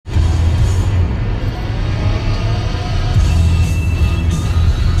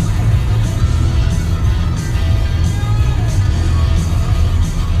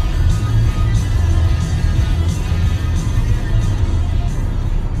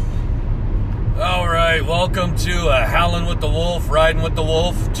right, welcome to Howling with the Wolf, Riding with the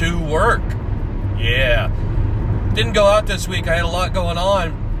Wolf to work. Yeah. Didn't go out this week. I had a lot going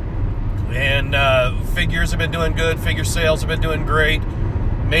on. And figures have been doing good. Figure sales have been doing great.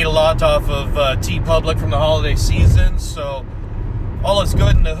 Made a lot off of T-Public from the holiday season. So all is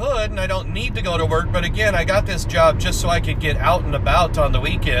good in the hood, and I don't need to go to work. But again, I got this job just so I could get out and about on the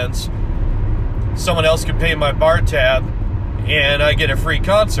weekends. Someone else could pay my bar tab, and I get a free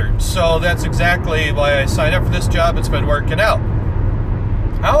concert. So that's exactly why I signed up for this job. It's been working out.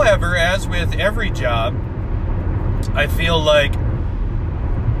 However, as with every job, I feel like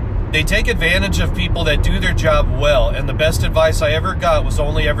they take advantage of people that do their job well. And the best advice I ever got was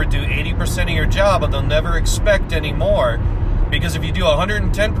only ever do 80% of your job, and they'll never expect any more. Because if you do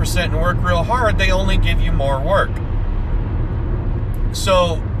 110% and work real hard, they only give you more work.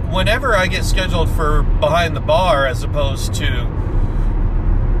 So whenever I get scheduled for behind the bar as opposed to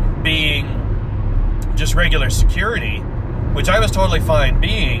being just regular security, which I was totally fine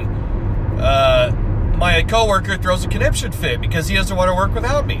being, my coworker throws a conniption fit because he doesn't want to work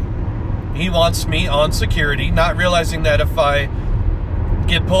without me. He wants me on security, not realizing that if I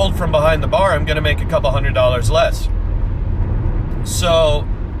get pulled from behind the bar, I'm going to make a couple $100 less. So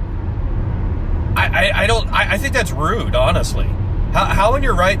I think that's rude, honestly. How in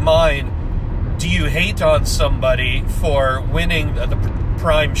your right mind do you hate on somebody for winning the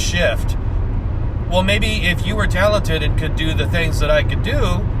prime shift? Well, maybe if you were talented and could do the things that I could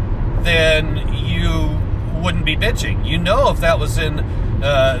do, then you wouldn't be bitching. You know, if that was in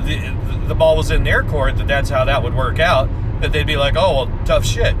the ball was in their court, that's how that would work out. That they'd be like, oh, well, tough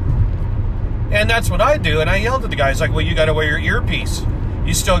shit. And that's what I do. And I yelled at the guys like, well, you got to wear your earpiece.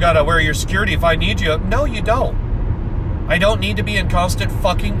 You still got to wear your security if I need you. No, you don't. I don't need to be in constant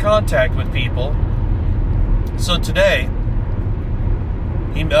fucking contact with people. So today,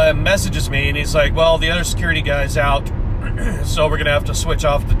 he messages me and he's like, well, the other security guy's out, so we're going to have to switch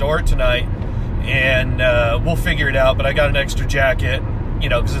off the door tonight, and we'll figure it out, but I got an extra jacket, you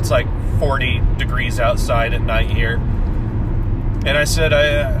know, because it's like 40 degrees outside at night here. And I said,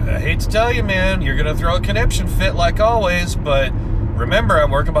 I hate to tell you, man, you're going to throw a conniption fit like always, but remember, I'm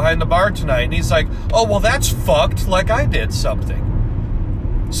working behind the bar tonight. And he's like, oh, well, that's fucked, like I did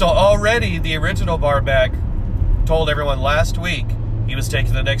something. So already the original barback told everyone last week he was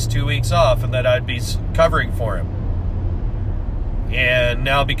taking the next 2 weeks off and that I'd be covering for him. And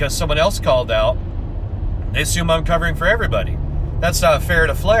now because someone else called out, they assume I'm covering for everybody. That's not fair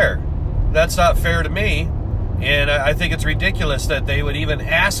to Flair. That's not fair to me. And I think it's ridiculous that they would even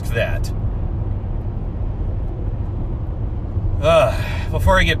ask that.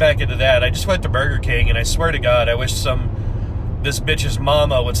 Before I get back into that, I just went to Burger King, and I swear to God, I wish this bitch's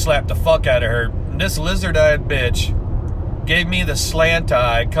mama would slap the fuck out of her. This lizard-eyed bitch gave me the slant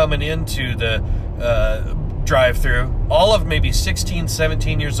eye coming into the drive-thru. All of maybe 16,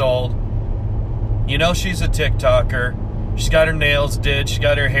 17 years old. You know she's a TikToker. She's got her nails did. She's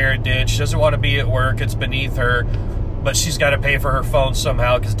got her hair did. She doesn't want to be at work. It's beneath her. But she's got to pay for her phone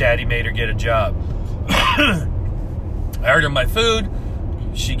somehow because Daddy made her get a job. I ordered my food.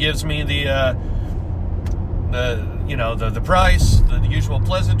 She gives me the price, the usual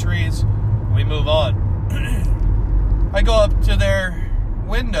pleasantries. We move on. I go up to their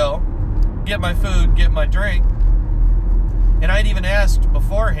window, get my food, get my drink, and I'd even asked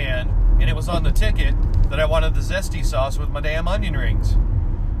beforehand, and it was on the ticket, that I wanted the zesty sauce with my damn onion rings.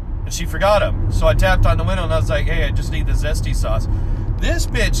 And she forgot them. So I tapped on the window and I was like, hey, I just need the zesty sauce. This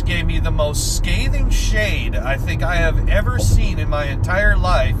bitch gave me the most scathing shade I think I have ever seen in my entire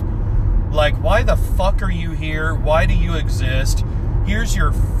life. Like, why the fuck are you here? Why do you exist? Here's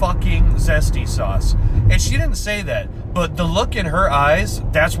your fucking zesty sauce. And she didn't say that, but the look in her eyes,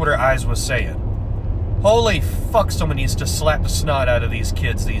 that's what her eyes was saying. Holy fuck, someone needs to slap the snot out of these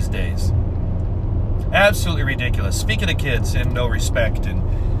kids these days. Absolutely ridiculous. Speaking of kids and no respect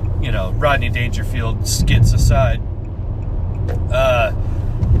and, you know, Rodney Dangerfield skits aside,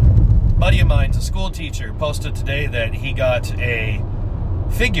 buddy of mine's a school teacher, posted today that he got a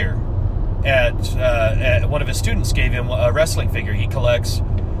figure at one of his students gave him a wrestling figure he collects,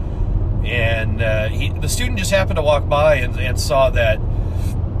 and the student just happened to walk by and saw that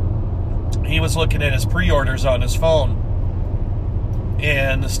he was looking at his pre-orders on his phone,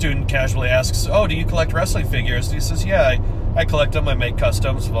 and the student casually asks, oh, do you collect wrestling figures? And he says, yeah, I collect them, I make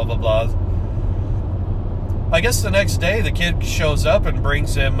customs, blah blah blah. I guess the next day the kid shows up and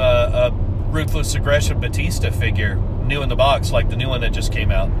brings him a Ruthless Aggression Batista figure, new in the box, like the new one that just came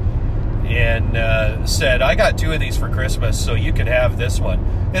out, and said, I got 2 of these for Christmas, so you could have this one.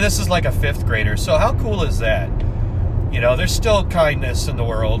 And this is like a 5th grader, so how cool is that? You know, there's still kindness in the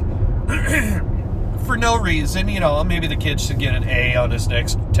world. for no reason. You know, maybe the kid should get an A on his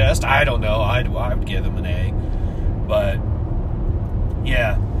next test. I don't know. I would give him an A. But,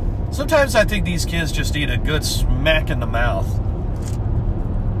 yeah. Sometimes I think these kids just need a good smack in the mouth.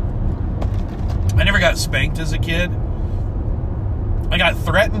 I never got spanked as a kid. I got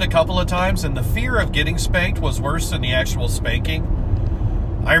threatened a couple of times, and the fear of getting spanked was worse than the actual spanking.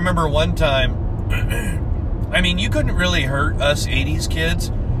 I remember one time, I mean, you couldn't really hurt us 80s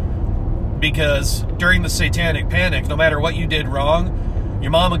kids, because during the Satanic Panic, no matter what you did wrong,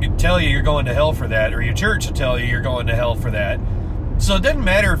 your mom would tell you you're going to hell for that, or your church would tell you you're going to hell for that. So it didn't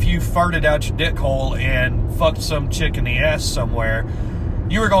matter if you farted out your dick hole and fucked some chick in the ass somewhere,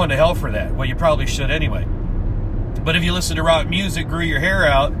 you were going to hell for that. Well, you probably should anyway. But if you listened to rock music, grew your hair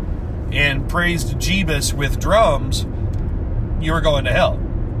out, and praised Jeebus with drums, you were going to hell.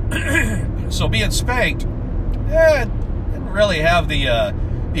 So being spanked, didn't really have the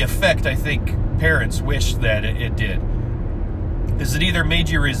effect I think parents wished that it did. Because it either made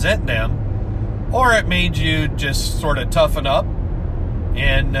you resent them, or it made you just sort of toughen up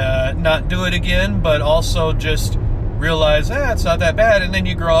and not do it again, but also just realize, it's not that bad. And then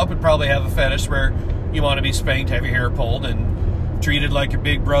you grow up and probably have a fetish where you want to be spanked, have your hair pulled, and treated like your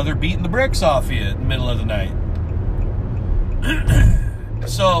big brother beating the bricks off you in the middle of the night.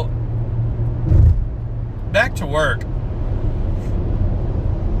 So, back to work.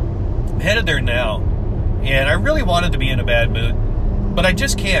 I'm headed there now, and I really wanted to be in a bad mood, but I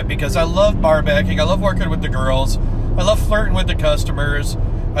just can't, because I love bar backing, I love working with the girls, I love flirting with the customers,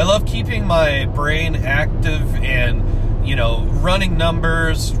 I love keeping my brain active and, you know, running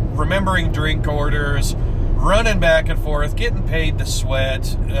numbers, remembering drink orders, running back and forth, getting paid to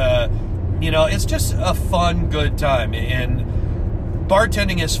sweat. You know, it's just a fun, good time. And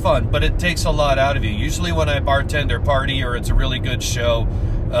bartending is fun, but it takes a lot out of you. Usually when I bartend or party or it's a really good show,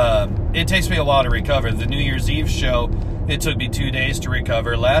 it takes me a while to recover. The New Year's Eve show, it took me 2 days to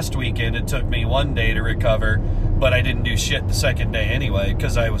recover. Last weekend, it took me 1 day to recover, but I didn't do shit the second day anyway,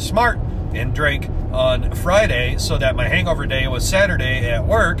 because I was smart and drank on Friday so that my hangover day was Saturday at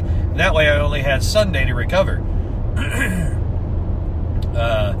work. And that way I only had Sunday to recover.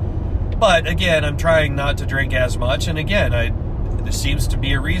 But again, I'm trying not to drink as much. And again, there seems to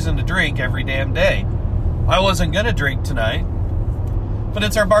be a reason to drink every damn day. I wasn't going to drink tonight, but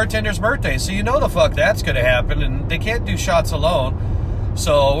it's our bartender's birthday, so you know the fuck that's going to happen. And they can't do shots alone.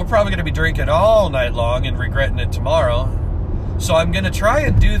 So we're probably going to be drinking all night long and regretting it tomorrow. So I'm going to try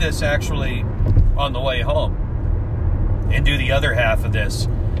and do this actually on the way home and do the other half of this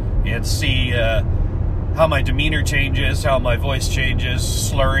and see how my demeanor changes, how my voice changes,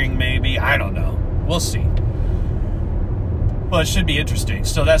 slurring maybe. I don't know. We'll see. Well, it should be interesting.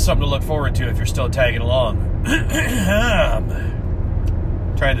 So that's something to look forward to if you're still tagging along.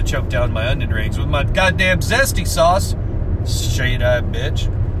 Trying to choke down my onion rings with my goddamn zesty sauce. Shade-eyed bitch.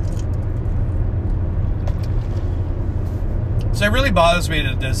 So it really bothers me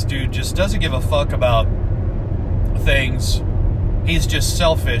that this dude just doesn't give a fuck about things. He's just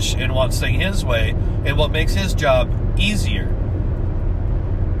selfish and wants things his way and what makes his job easier.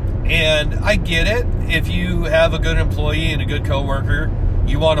 And I get it. If you have a good employee and a good coworker,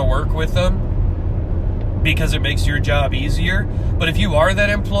 you want to work with them because it makes your job easier. But if you are that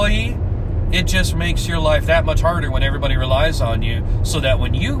employee, it just makes your life that much harder when everybody relies on you, so that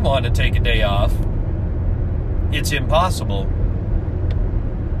when you want to take a day off, it's impossible.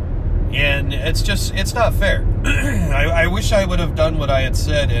 And it's not fair. I wish I would have done what I had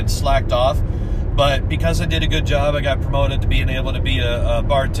said and slacked off, but because I did a good job, I got promoted to being able to be a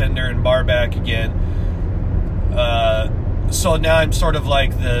bartender and bar back again. So now I'm sort of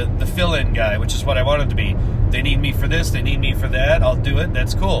like the fill-in guy, which is what I wanted to be. They need me for this, they need me for that, I'll do it,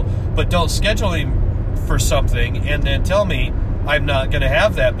 that's cool. But don't schedule him for something and then tell me I'm not going to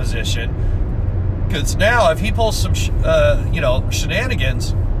have that position. Because now if he pulls some,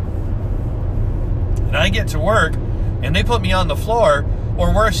 shenanigans, and I get to work, and they put me on the floor,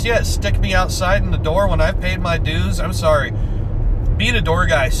 or worse yet, stick me outside in the door when I've paid my dues. I'm sorry. Being a door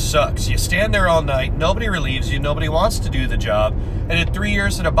guy sucks. You stand there all night, nobody relieves you, nobody wants to do the job. And in 3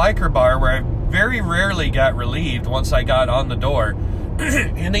 years at a biker bar where I very rarely got relieved once I got on the door,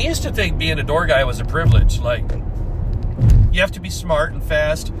 and they used to think being a door guy was a privilege. Like, you have to be smart and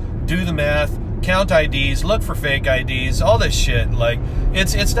fast, do the math, count IDs, look for fake IDs, all this shit. Like,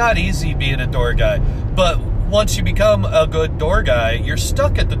 it's not easy being a door guy. But once you become a good door guy, you're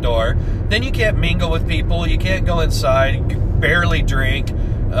stuck at the door. Then you can't mingle with people. You can't go inside. You can barely drink.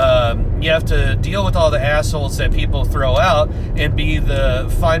 You have to deal with all the assholes that people throw out and be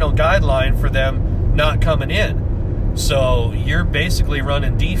the final guideline for them not coming in. So you're basically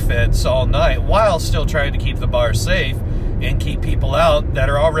running defense all night while still trying to keep the bar safe and keep people out that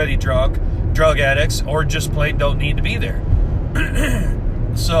are already drunk, drug addicts, or just plain don't need to be there.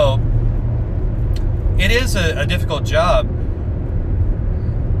 So it is a difficult job,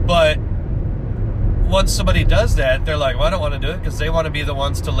 but once somebody does that, they're like, well, I don't want to do it, because they want to be the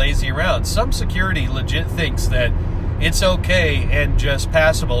ones to lazy around. Some security legit thinks that it's okay and just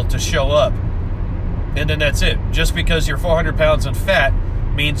passable to show up, and then that's it. Just because you're 400 pounds and fat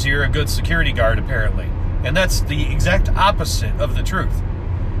means you're a good security guard, apparently. And that's the exact opposite of the truth.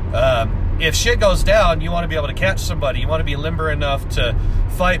 If shit goes down, you want to be able to catch somebody. You want to be limber enough to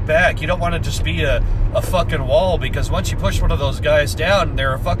fight back. You don't want to just be a fucking wall, because once you push one of those guys down,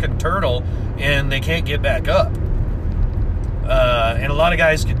 they're a fucking turtle and they can't get back up. And a lot of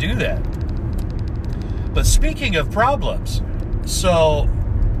guys can do that. But speaking of problems, so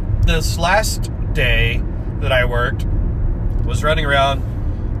this last day that I worked was running around.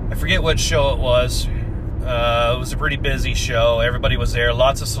 I forget what show it was. It was a pretty busy show. Everybody was there.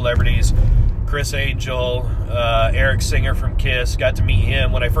 Lots of celebrities. Chris Angel, Eric Singer from Kiss. Got to meet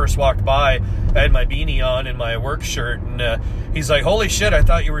him. When I first walked by, I had my beanie on and my work shirt. And he's like, holy shit, I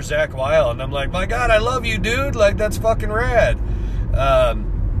thought you were Zakk Wylde. And I'm like, my God, I love you, dude. Like, that's fucking rad.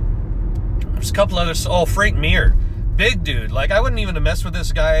 There's a couple others. Oh, Frank Mir. Big dude. Like, I wouldn't even have messed with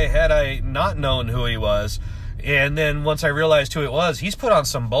this guy had I not known who he was. And then once I realized who it was, he's put on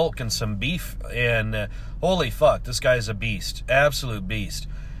some bulk and some beef. And holy fuck, this guy's a beast. Absolute beast.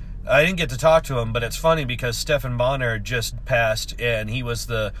 I didn't get to talk to him, but it's funny because Stephan Bonnar just passed, and he was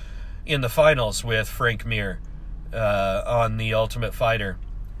in the finals with Frank Mir on The Ultimate Fighter.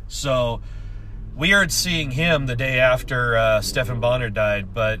 So weird seeing him the day after Stephan Bonnar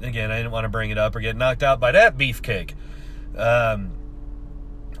died, but again, I didn't want to bring it up or get knocked out by that beefcake.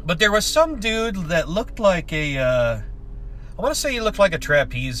 But there was some dude that looked like I want to say he looked like a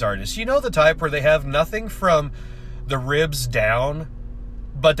trapeze artist. You know, the type where they have nothing from the ribs down,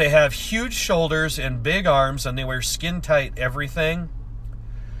 but they have huge shoulders and big arms, and they wear skin-tight everything.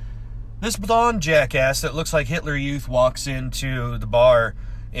 This blonde jackass that looks like Hitler Youth walks into the bar,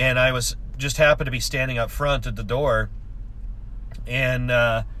 and I was just happened to be standing up front at the door. And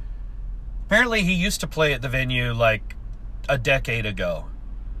apparently he used to play at the venue like a decade ago.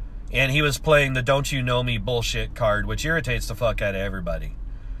 And he was playing the don't you know me bullshit card, which irritates the fuck out of everybody.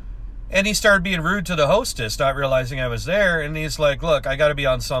 And he started being rude to the hostess, not realizing I was there. And he's like, look, I got to be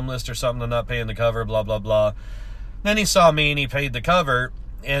on some list or something. I'm not paying the cover, blah, blah, blah. Then he saw me and he paid the cover.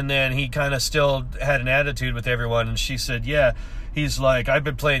 And then he kind of still had an attitude with everyone. And she said, yeah. He's like, I've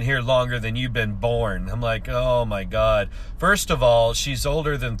been playing here longer than you've been born. I'm like, oh my God. First of all, she's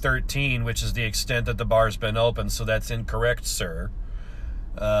older than 13, which is the extent that the bar's been open. So that's incorrect, sir.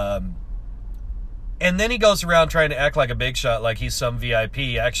 And then he goes around trying to act like a big shot, like he's some VIP,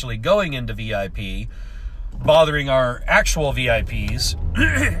 actually going into VIP, bothering our actual VIPs.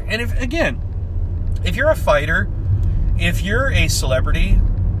 And if you're a fighter, if you're a celebrity,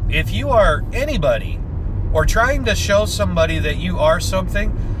 if you are anybody, or trying to show somebody that you are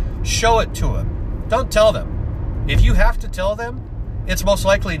something, show it to them. Don't tell them. If you have to tell them, it's most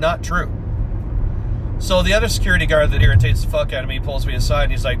likely not true. So the other security guard that irritates the fuck out of me pulls me aside,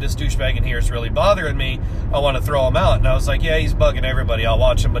 and he's like, this douchebag in here is really bothering me. I want to throw him out. And I was like, yeah, he's bugging everybody. I'll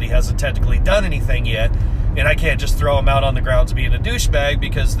watch him, but he hasn't technically done anything yet. And I can't just throw him out on the grounds being a douchebag,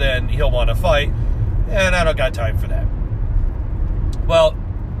 because then he'll want to fight. And I don't got time for that. Well,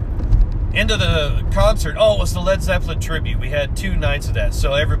 into the concert. Oh, it was the Led Zeppelin tribute. We had 2 nights of that.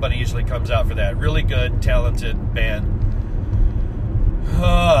 So everybody usually comes out for that. Really good, talented band.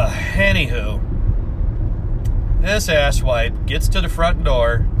 Anywho. This asswipe gets to the front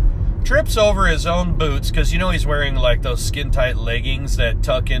door, trips over his own boots, because you know he's wearing like those skin-tight leggings that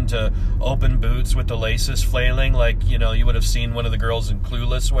tuck into open boots with the laces flailing, like, you know, you would have seen one of the girls in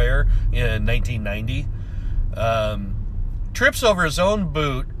Clueless wear in 1990. Trips over his own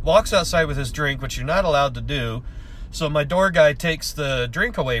boot, walks outside with his drink, which you're not allowed to do. So my door guy takes the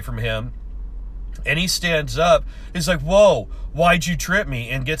drink away from him, and he stands up. He's like, whoa, why'd you trip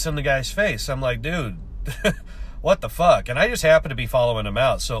me? And gets in the guy's face. I'm like, dude... what the fuck? And I just happened to be following him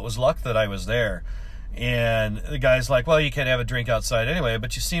out, so it was luck that I was there. And the guy's like, well, you can't have a drink outside anyway,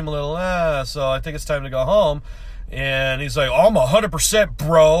 but you seem a little, so I think it's time to go home. And he's like, oh, I'm 100%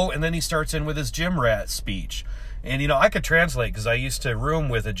 bro. And then he starts in with his gym rat speech. And, you know, I could translate because I used to room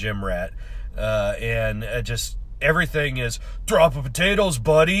with a gym rat. And everything is drop of potatoes,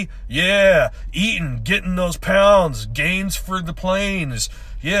 buddy. Yeah, eating, getting those pounds, gains for the planes.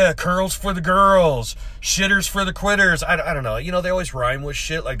 Yeah, curls for the girls, shitters for the quitters. I don't know. You know, they always rhyme with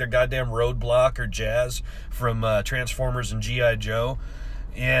shit like their goddamn Roadblock or Jazz from Transformers and G.I. Joe.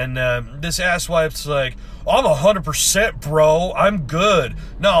 And this asswipe's like, I'm 100%, bro. I'm good.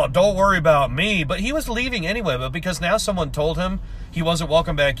 No, don't worry about me. But he was leaving anyway, but because now someone told him he wasn't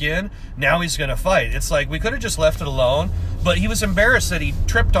welcome back in, now he's going to fight. It's like, we could have just left it alone, but he was embarrassed that he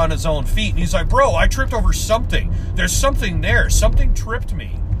tripped on his own feet. And he's like, bro, I tripped over something. There's something there. Something tripped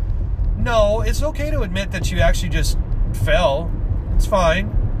me. No, it's okay to admit that you actually just fell. It's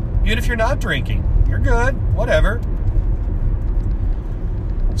fine. Even if you're not drinking. You're good. Whatever.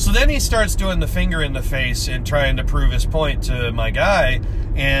 So then he starts doing the finger in the face and trying to prove his point to my guy.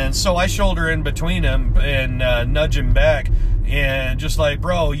 And so I shoulder in between him and nudge him back. And just like,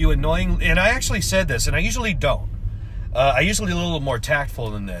 bro, you annoying... And I actually said this, and I usually don't. I usually a little more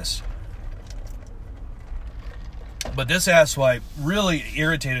tactful than this. But this asswipe really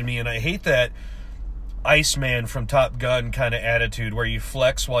irritated me, and I hate that Iceman from Top Gun kind of attitude where you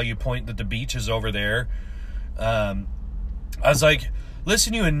flex while you point that the beach is over there. I was like...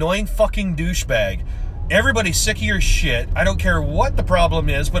 Listen, you annoying fucking douchebag. Everybody's sick of your shit. I don't care what the problem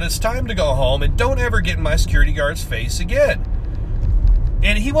is, but it's time to go home, and don't ever get in my security guard's face again.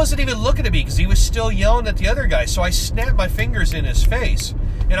 And he wasn't even looking at me because he was still yelling at the other guy, so I snapped my fingers in his face.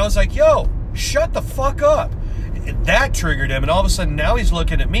 And I was like, yo, shut the fuck up. And that triggered him, and all of a sudden now he's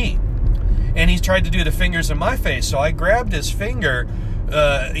looking at me. And he's tried to do the fingers in my face, so I grabbed his finger.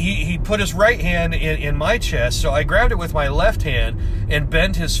 He put his right hand in my chest, so I grabbed it with my left hand and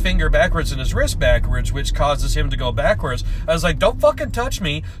bent his finger backwards and his wrist backwards, which causes him to go backwards. I was like, don't fucking touch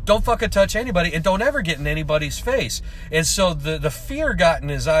me, don't fucking touch anybody, and don't ever get in anybody's face. And so the fear got in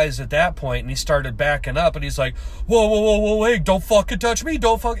his eyes at that point, and he started backing up, and he's like, whoa, hey, don't fucking touch me,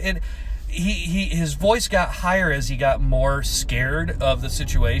 don't fucking... And his voice got higher as he got more scared of the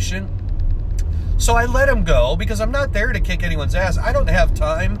situation. So I let him go because I'm not there to kick anyone's ass. I don't have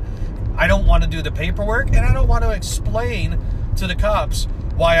time. I don't want to do the paperwork, and I don't want to explain to the cops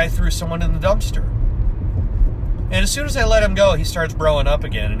why I threw someone in the dumpster. And as soon as I let him go, he starts broing up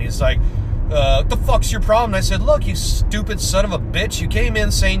again, and he's like, what the fuck's your problem? And I said, look, you stupid son of a bitch. You came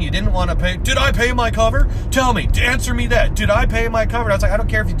in saying you didn't want to pay. Did I pay my cover? Tell me. Answer me that. Did I pay my cover? And I was like, I don't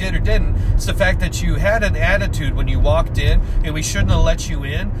care if you did or didn't. It's the fact that you had an attitude when you walked in, and we shouldn't have let you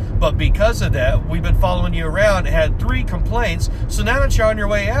in. But because of that, we've been following you around and had 3 complaints. So now that you're on your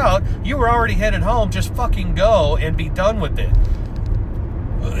way out, you were already headed home. Just fucking go and be done with it.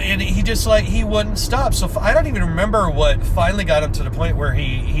 And he just, like, he wouldn't stop. So I don't even remember what finally got him to the point where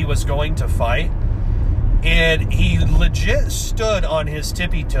he was going to fight. And he legit stood on his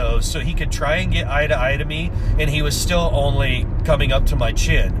tippy toes so he could try and get eye to eye to me. And he was still only coming up to my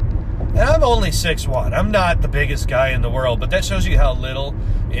chin. And I'm only 6'1". I'm not the biggest guy in the world. But that shows you how little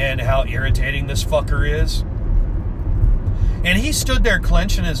and how irritating this fucker is. And he stood there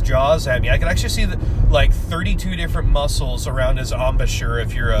clenching his jaws at me. I could actually see like 32 different muscles around his embouchure.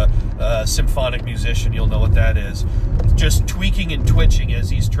 If you're a symphonic musician, you'll know what that is. Just tweaking and twitching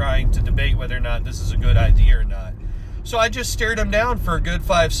as he's trying to debate whether or not this is a good idea or not. So I just stared him down for a good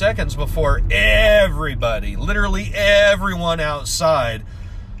 5 seconds before everybody, literally everyone outside,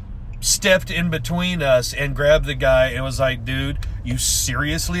 stepped in between us and grabbed the guy and was like, dude, you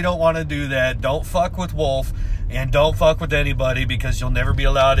seriously don't want to do that. Don't fuck with Wolf. And don't fuck with anybody because you'll never be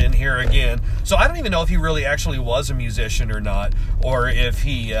allowed in here again. So I don't even know if he really actually was a musician or not. Or if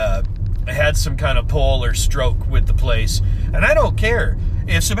he had some kind of pull or stroke with the place. And I don't care.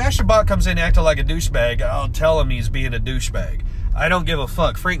 If Sebastian Bach comes in acting like a douchebag, I'll tell him he's being a douchebag. I don't give a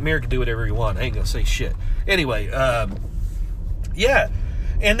fuck. Frank Mir can do whatever he wants. I ain't gonna say shit. Anyway, yeah.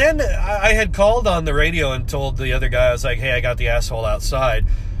 And then I had called on the radio and told the other guy, I was like, hey, I got the asshole outside.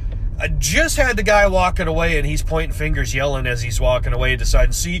 I just had the guy walking away, and he's pointing fingers, yelling as he's walking away,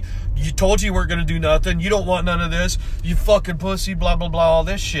 deciding, see, you told you weren't going to do nothing. You don't want none of this. You fucking pussy, blah, blah, blah, all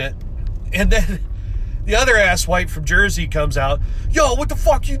this shit. And then the other asswipe from Jersey comes out, yo, what the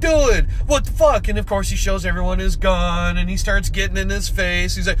fuck you doing? What the fuck? And, of course, he shows everyone his gun, and he starts getting in his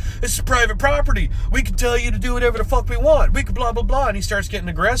face. He's like, this is private property. We can tell you to do whatever the fuck we want. We can blah, blah, blah. And he starts getting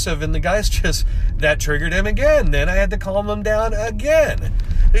aggressive, and the guy's just, that triggered him again. Then I had to calm him down again.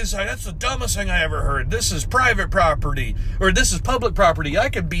 He's like, that's the dumbest thing I ever heard. This is private property, or this is public property. I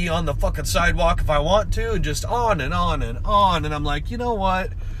could be on the fucking sidewalk if I want to, and just on and on and on. And I'm like, you know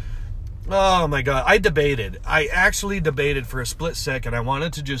what? Oh my God. I debated. I actually debated for a split second. I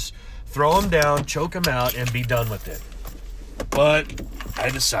wanted to just throw him down, choke him out, and be done with it. But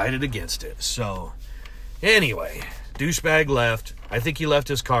I decided against it. So Anyway, douchebag left. I think he left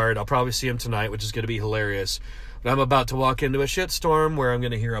his card. I'll probably see him tonight, which is going to be hilarious. But I'm about to walk into a shitstorm where I'm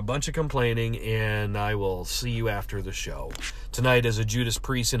going to hear a bunch of complaining, and I will see you after the show. Tonight is a Judas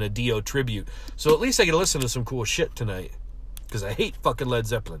Priest and a Dio tribute. So at least I get to listen to some cool shit tonight. Because I hate fucking Led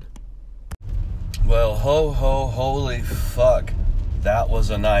Zeppelin. Well, holy fuck. That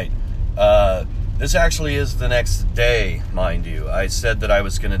was a night. This actually is the next day, mind you. I said that I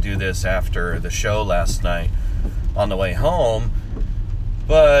was going to do this after the show last night on the way home.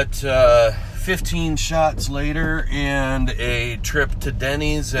 But 15 shots later and a trip to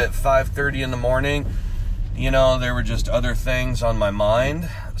Denny's at 5:30 in the morning, you know, there were just other things on my mind,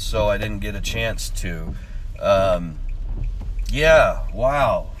 so I didn't get a chance to. Yeah,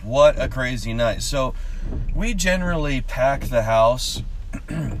 wow, what a crazy night. So we generally pack the house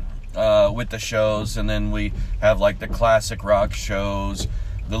with the shows, and then we have like the classic rock shows.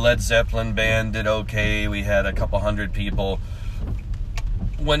 The Led Zeppelin band did okay. We had a couple hundred people.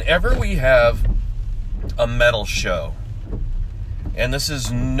 Whenever we have a metal show, and this is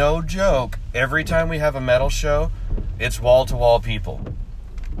no joke, every time we have a metal show, it's wall-to-wall people.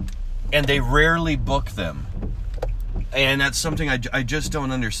 And they rarely book them. And that's something I just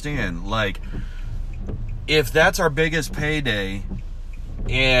don't understand. Like, if that's our biggest payday,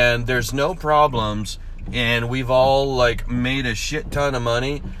 and there's no problems, and we've all, like, made a shit ton of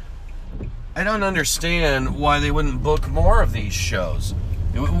money, I don't understand why they wouldn't book more of these shows.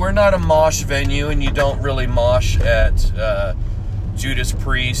 We're not a mosh venue, and you don't really mosh at Judas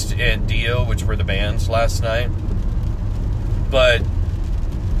Priest and Dio, which were the bands last night. But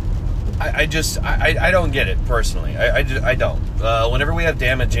I don't get it, personally. I don't. Whenever we have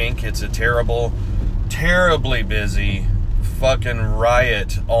Damage Inc., it's a terribly busy fucking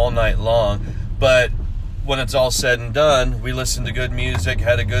riot all night long. But when it's all said and done, we listened to good music,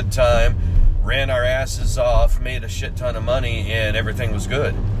 had a good time, ran our asses off, made a shit ton of money, and everything was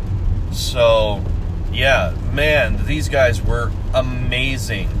good. So, yeah, man, these guys were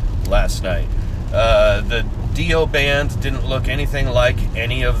amazing last night. The Dio band didn't look anything like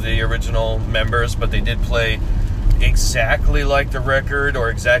any of the original members, but they did play exactly like the record or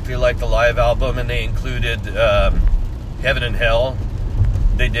exactly like the live album, and they included Heaven and Hell.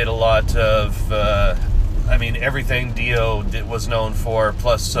 They did a lot of, everything Dio was known for,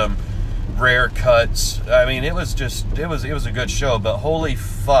 plus some rare cuts. I mean, it was a good show, but holy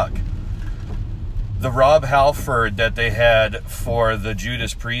fuck. The Rob Halford that they had for the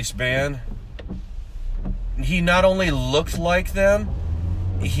Judas Priest band, he not only looked like them,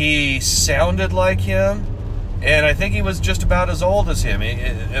 he sounded like him, and I think he was just about as old as him.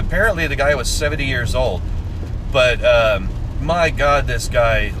 Apparently the guy was 70 years old, but my God, this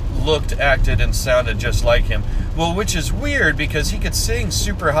guy looked, acted, and sounded just like him. Well, which is weird because he could sing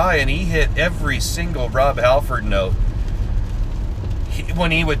super high and he hit every single Rob Halford note.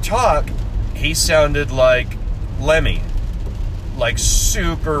 When he would talk, he sounded like Lemmy. Like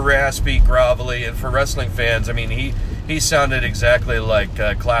super raspy, grovelly, and for wrestling fans, I mean, he sounded exactly like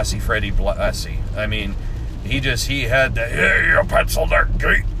Classy Freddie Blassie. I mean, he had the, "Hey, you pencil that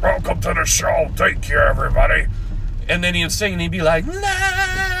gate, welcome to the show, thank you, everybody." And then he'd sing and he'd be like,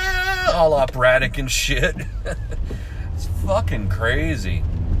 "Nah," all operatic and shit. It's fucking crazy.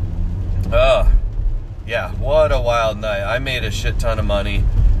 Yeah, what a wild night. I made a shit ton of money.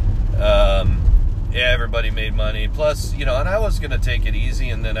 Yeah, everybody made money. Plus, you know, and I was going to take it easy,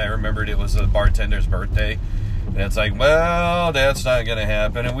 and then I remembered it was a bartender's birthday. And it's like, well, that's not going to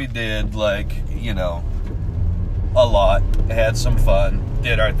happen. And we did, like, you know, a lot. Had some fun.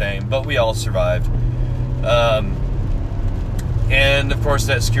 Did our thing. But we all survived. And, of course,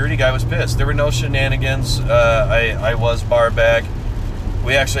 that security guy was pissed. There were no shenanigans. I was bar back.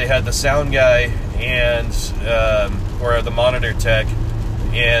 We actually had the sound guy and, or the monitor tech,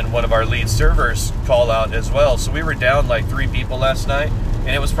 and one of our lead servers call out as well. So we were down like 3 people last night,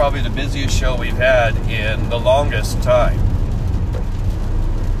 and it was probably the busiest show we've had in the longest time.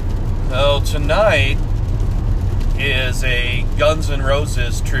 So tonight is a Guns N'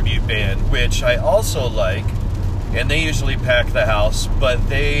 Roses tribute band, which I also like, and they usually pack the house, but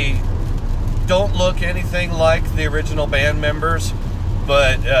they don't look anything like the original band members,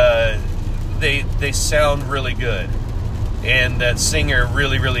 but they sound really good. And that singer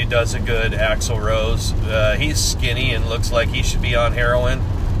really, really does a good Axl Rose. He's skinny and looks like he should be on heroin,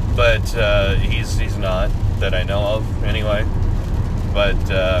 but he's not, that I know of, anyway. But,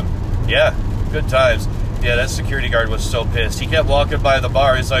 yeah, good times. Yeah, that security guard was so pissed. He kept walking by the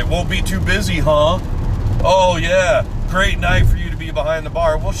bar. He's like, "Won't be too busy, huh? Oh, yeah, great night for you to be behind the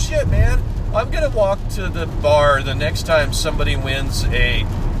bar." Well, shit, man. I'm going to walk to the bar the next time somebody wins a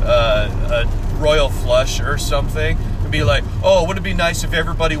Royal Flush or something and be like, oh, would it be nice if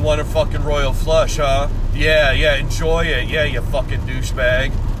everybody won a fucking Royal Flush, huh? Yeah, enjoy it. Yeah, you fucking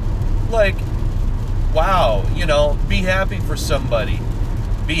douchebag. Like, wow, you know, be happy for somebody.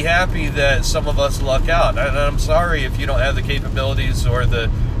 Be happy that some of us luck out. And I'm sorry if you don't have the capabilities or the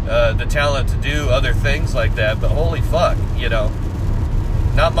talent to do other things like that, but holy fuck, you know,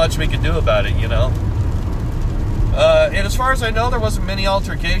 not much we can do about it, you know. And as far as I know, there wasn't many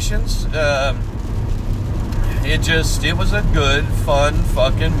altercations. It was a good, fun,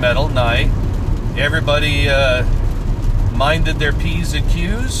 fucking metal night. Everybody minded their P's and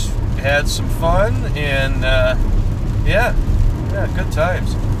Q's, had some fun, and yeah, good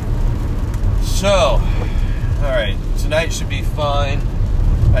times. So, alright, tonight should be fine.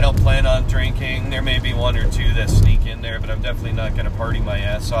 I don't plan on drinking. There may be one or two that sneak in there, but I'm definitely not going to party my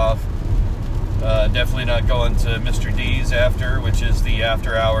ass off. Definitely not going to Mr. D's after, which is the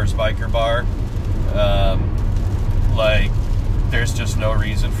after hours biker bar. Like, there's just no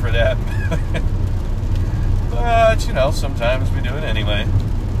reason for that. But, you know, sometimes we do it anyway.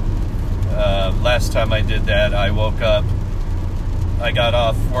 Last time I did that, I woke up, I got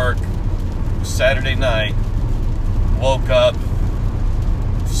off work Saturday night, woke up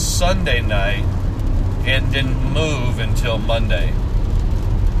Sunday night, and didn't move until Monday.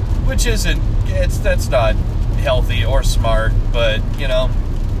 Which that's not healthy or smart, but, you know,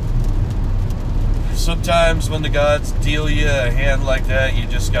 sometimes when the gods deal you a hand like that, you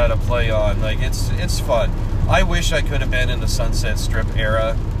just gotta play on. Like, it's fun. I wish I could have been in the Sunset Strip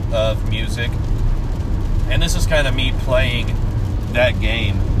era of music, and this is kind of me playing that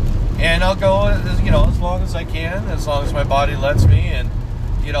game. And I'll go, you know, as long as I can, as long as my body lets me. And,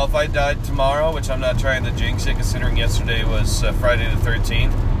 you know, if I died tomorrow, which I'm not trying to jinx it, considering yesterday was Friday the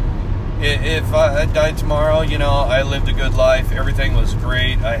 13th, if I died tomorrow, you know, I lived a good life. Everything was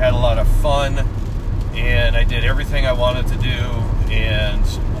great. I had a lot of fun, and I did everything I wanted to do, and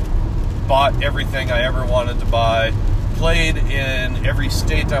bought everything I ever wanted to buy, played in every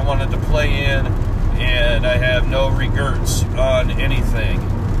state I wanted to play in, and I have no regrets on anything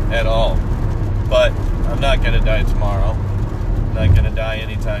at all. But I'm not going to die tomorrow. I'm not going to die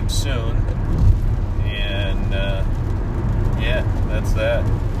anytime soon. And, yeah, that's that.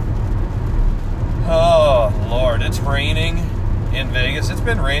 Oh, Lord, it's raining in Vegas. It's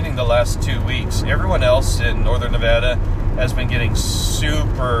been raining the last 2 weeks. Everyone else in northern Nevada has been getting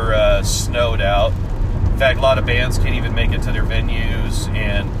super snowed out. In fact, a lot of bands can't even make it to their venues,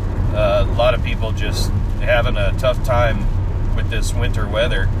 and a lot of people just having a tough time with this winter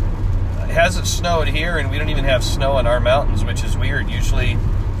weather. It hasn't snowed here, and we don't even have snow in our mountains, which is weird. Usually,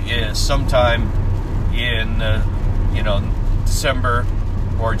 sometime in you know, December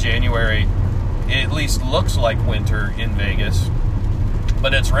or January, it at least looks like winter in Vegas,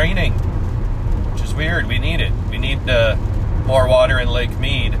 but it's raining, which is weird. We need it. We need more water in Lake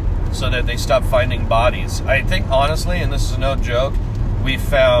Mead so that they stop finding bodies. I think, honestly, and this is no joke, we've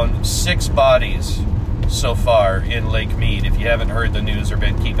found 6 bodies so far in Lake Mead, if you haven't heard the news or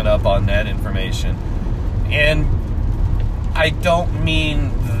been keeping up on that information. And I don't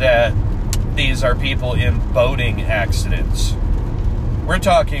mean that these are people in boating accidents. We're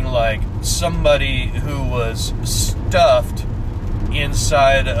talking like somebody who was stuffed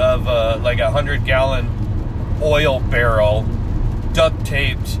inside of like a 100-gallon oil barrel, duct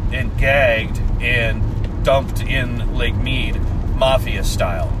taped and gagged and dumped in Lake Mead, mafia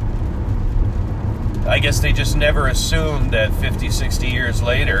style. I guess they just never assumed that 50, 60 years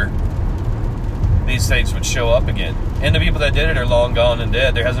later, these things would show up again. And the people that did it are long gone and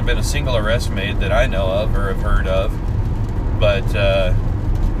dead. There hasn't been a single arrest made that I know of or have heard of. But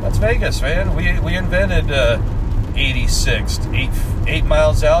that's Vegas, man. We invented 86, 8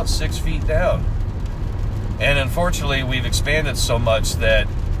 miles out, 6 feet down. And unfortunately, we've expanded so much that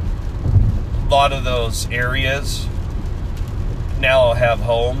a lot of those areas now have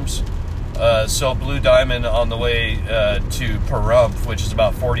homes. So Blue Diamond on the way to Pahrump, which is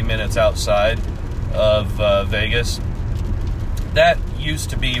about 40 minutes outside of Vegas, that used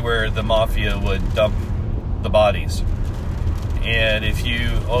to be where the mafia would dump the bodies. And if you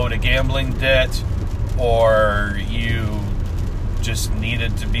owed a gambling debt or you just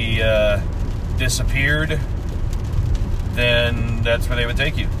needed to be disappeared, then that's where they would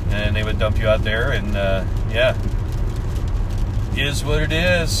take you. And they would dump you out there, and yeah, is what it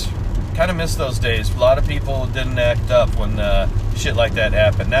is. Kind of miss those days. A lot of people didn't act up when shit like that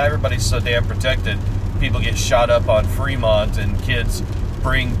happened. Now everybody's so damn protected. People get shot up on Fremont, and kids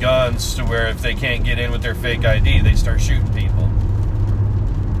bring guns to where if they can't get in with their fake ID, they start shooting people.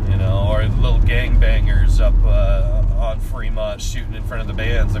 You know, or little gangbangers up on Fremont shooting in front of the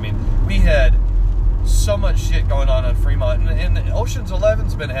bands. I mean, we had so much shit going on Fremont, and Ocean's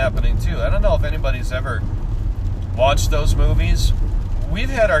 11's been happening too. I don't know if anybody's ever watched those movies. We've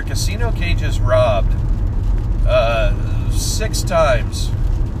had our casino cages robbed 6 times,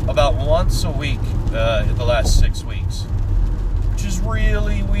 about once a week in the last 6 weeks, which is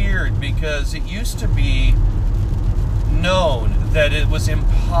really weird because it used to be known that it was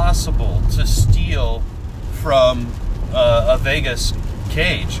impossible to steal from a Vegas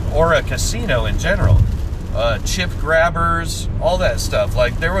cage or a casino in general. Chip grabbers, all that stuff.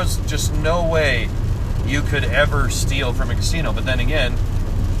 Like, there was just no way you could ever steal from a casino. But then again,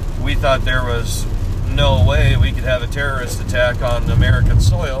 we thought there was no way we could have a terrorist attack on American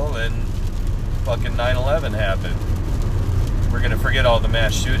soil, and fucking 9/11 happened. We're going to forget all the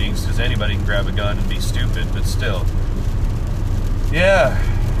mass shootings because anybody can grab a gun and be stupid, but still. Yeah,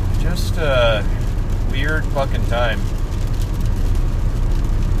 just a weird fucking time.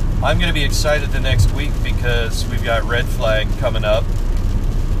 I'm going to be excited the next week because we've got Red Flag coming up.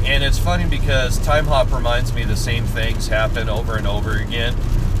 And it's funny because Time Hop reminds me the same things happen over and over again.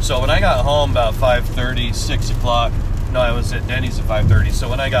 So when I got home about 5:30, 6 o'clock, no, I was at Denny's at 5:30. So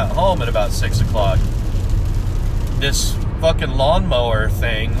when I got home at about 6 o'clock, this fucking lawnmower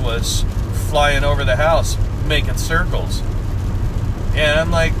thing was flying over the house, making circles. And I'm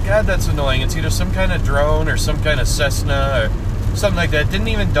like, God, that's annoying. It's either some kind of drone or some kind of Cessna or something like that. It didn't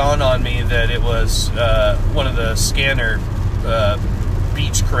even dawn on me that it was one of the scanner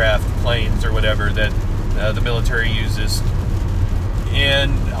Beechcraft planes or whatever that the military uses.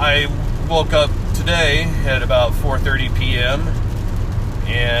 And I woke up today at about 4:30 p.m.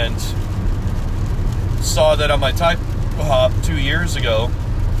 and saw that on my Time Hop 2 years ago,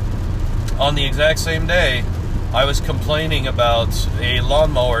 on the exact same day, I was complaining about a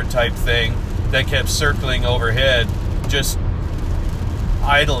lawnmower type thing that kept circling overhead, just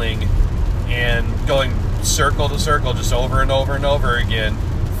idling and going circle to circle just over and over and over again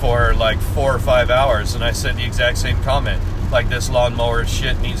for like 4 or 5 hours. And I said the exact same comment, like, this lawnmower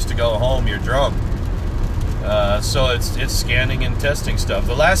shit needs to go home, you're drunk. So it's scanning and testing stuff.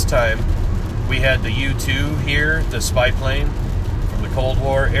 The last time we had the U-2 here, the spy plane from the Cold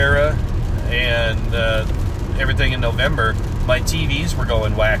War era, and everything in November, my TVs were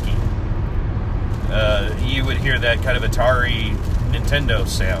going wacky. You would hear that kind of Atari Nintendo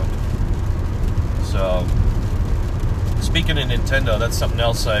sound. So, speaking of Nintendo, that's something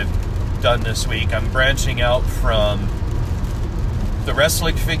else I've done this week. I'm branching out from the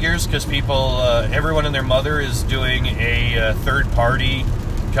wrestling figures because people, everyone and their mother is doing a third-party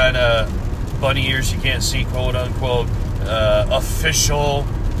kind of bunny ears you can't see, quote-unquote, official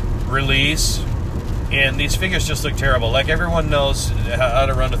release. And these figures just look terrible. Like, everyone knows how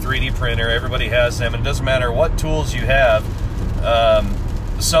to run a 3D printer. Everybody has them. And it doesn't matter what tools you have.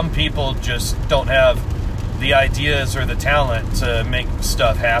 Some people just don't have the ideas or the talent to make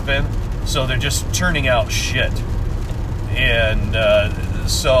stuff happen. So they're just churning out shit. And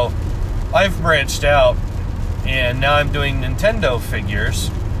so I've branched out. And now I'm doing Nintendo figures.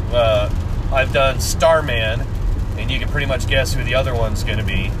 I've done Starman. And you can pretty much guess who the other one's going to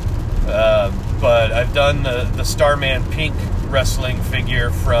be. But I've done the Starman pink wrestling figure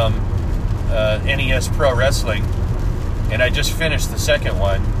from NES Pro Wrestling, and I just finished the second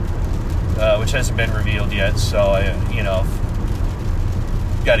one, which hasn't been revealed yet, so I,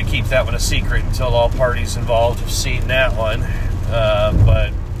 got to keep that one a secret until all parties involved have seen that one.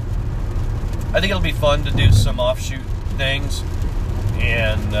 But I think it'll be fun to do some offshoot things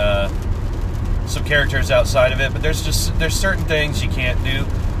and some characters outside of it, but there's certain things you can't do.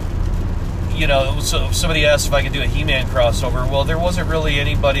 So somebody asked if I could do a He-Man crossover. Well, there wasn't really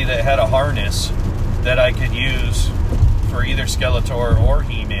anybody that had a harness that I could use for either Skeletor or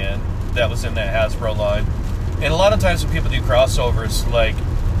He-Man that was in that Hasbro line. And a lot of times when people do crossovers, like,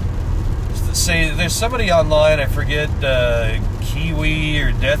 say, there's somebody online, I forget, Kiwi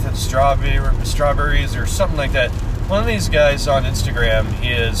or Death and Strawberries or something like that. One of these guys on Instagram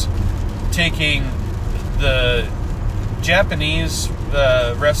is taking the Japanese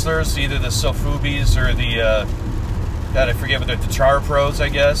wrestlers, either the Sofubis or the God, I forget what they're, the Char Pros, I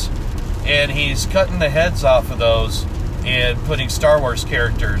guess, and he's cutting the heads off of those and putting Star Wars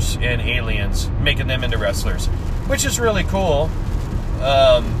characters and aliens, making them into wrestlers, which is really cool.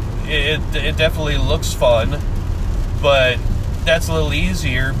 It definitely looks fun, but that's a little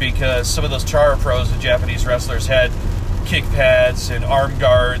easier because some of those Char Pros, the Japanese wrestlers, had kick pads and arm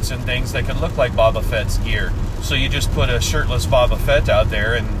guards and things that could look like Boba Fett's gear. So you just put a shirtless Boba Fett out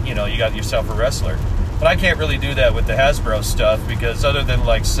there and, you got yourself a wrestler. But I can't really do that with the Hasbro stuff because other than,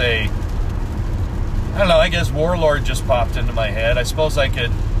 like, say, I don't know, I guess Warlord just popped into my head. I suppose I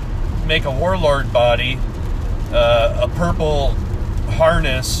could make a warlord body, a purple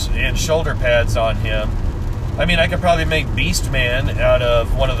harness and shoulder pads on him. I mean, I could probably make Beastman out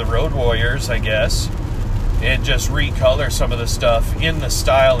of one of the Road Warriors, I guess, and just recolor some of the stuff in the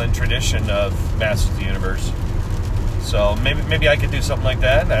style and tradition of Masters of the Universe. So maybe I could do something like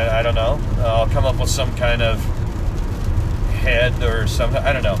that. I don't know. I'll come up with some kind of head or something.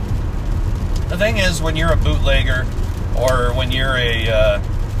 I don't know. The thing is, when you're a bootlegger, or when you're an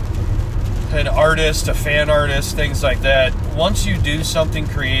artist, a fan artist, things like that, once you do something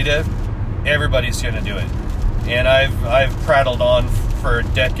creative, everybody's going to do it. And I've prattled on for a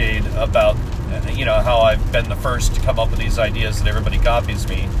decade about, you know, how I've been the first to come up with these ideas and everybody copies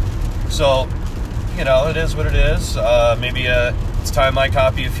me. So, you know, it is what it is. Maybe it's time I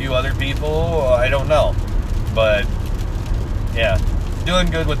copy a few other people. I don't know. But, yeah, doing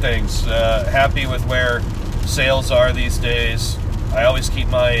good with things. Happy with where sales are these days. I always keep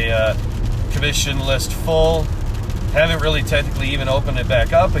my commission list full. Haven't really technically even opened it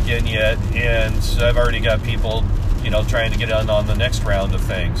back up again yet, and I've already got people, you know, trying to get on the next round of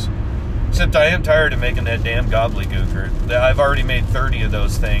things. Except I am tired of making that damn gobbledygooker. I've already made 30 of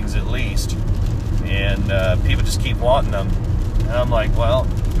those things at least, and people just keep wanting them. And I'm like, well,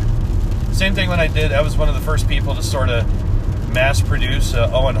 same thing when I was one of the first people to sort of mass produce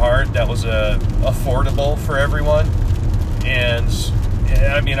Owen Hart that was affordable for everyone. And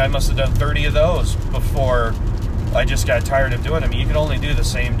I mean, I must have done 30 of those before I just got tired of doing them. You can only do the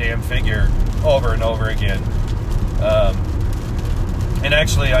same damn figure over and over again. And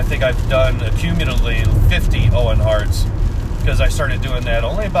actually, I think I've done cumulatively 50 Owen Harts, because I started doing that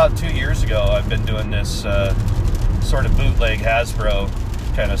only about 2 years ago. I've been doing this sort of bootleg Hasbro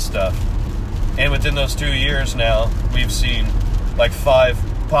kind of stuff. And within those 2 years now, we've seen like 5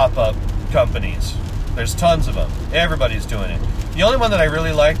 pop-up companies. There's tons of them. Everybody's doing it. The only one that I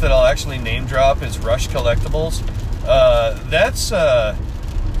really like that I'll actually name drop is Rush Collectibles. That's a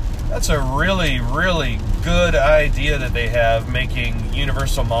really, really good idea that they have, making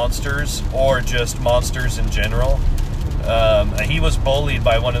Universal monsters, or just monsters in general. He was bullied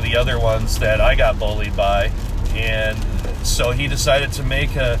by one of the other ones that I got bullied by, and so he decided to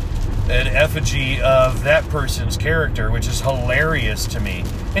make an effigy of that person's character, which is hilarious to me.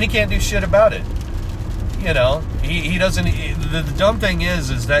 And he can't do shit about it. You know, he doesn't. The dumb thing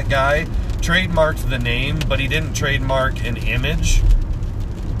is that guy trademarked the name, but he didn't trademark an image.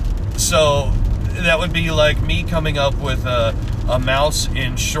 So that would be like me coming up with a mouse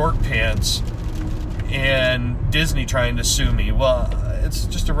in short pants and Disney trying to sue me. Well, it's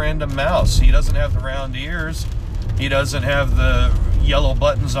just a random mouse. He doesn't have the round ears. He doesn't have the yellow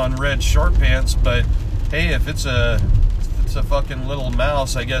buttons on red short pants. But hey, if it's a fucking little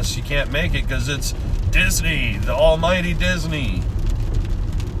mouse, I guess you can't make it because it's Disney, the almighty Disney.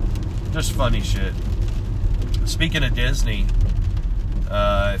 Just funny shit. Speaking of Disney,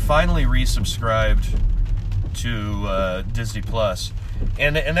 I finally resubscribed to Disney Plus,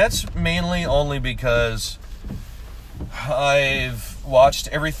 and that's mainly only because I've watched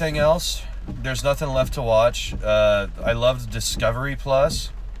everything else. There's nothing left to watch. I loved Discovery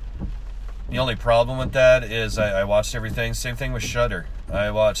Plus. The only problem with that is I watched everything. Same thing with Shudder. I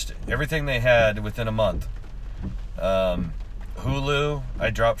watched everything they had within a month. Hulu, I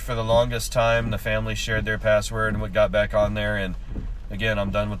dropped for the longest time. The family shared their password and got back on there, and again,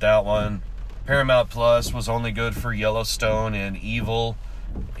 I'm done with that one. Paramount Plus was only good for Yellowstone and Evil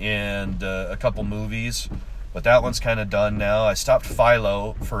and a couple movies, but that one's kind of done now. I stopped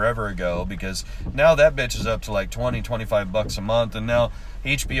Philo forever ago because now that bitch is up to like $20-25 a month, and now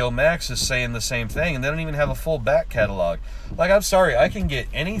HBO Max is saying the same thing, and they don't even have a full back catalog. Like, I'm sorry, I can get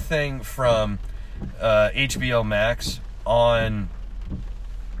anything from HBO Max on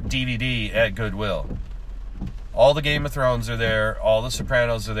DVD at Goodwill. All the Game of Thrones are there, all the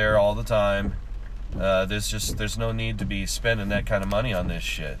Sopranos are there all the time. There's no need to be spending that kind of money on this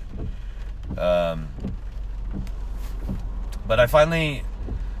shit. But I finally,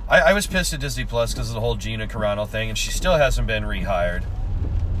 I was pissed at Disney Plus because of the whole Gina Carano thing, and she still hasn't been rehired.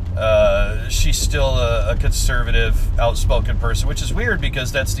 She's still a conservative, outspoken person, which is weird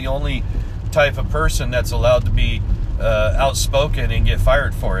because that's the only type of person that's allowed to be outspoken and get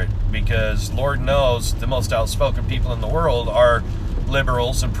fired for it, because Lord knows the most outspoken people in the world are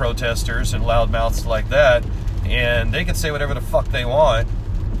liberals and protesters and loudmouths like that, and they can say whatever the fuck they want,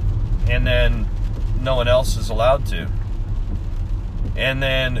 and then no one else is allowed to. And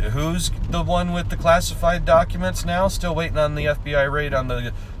then who's the one with the classified documents now? Still waiting on the FBI raid on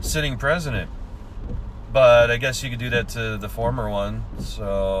the sitting president. But I guess you could do that to the former one.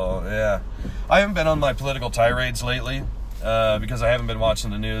 So, yeah. I haven't been on my political tirades lately. because I haven't been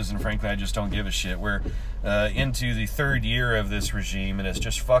watching the news, and frankly, I just don't give a shit. We're into the third year of this regime, and it's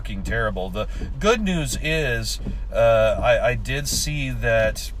just fucking terrible. The good news is I did see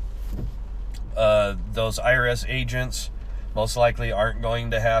that those IRS agents most likely aren't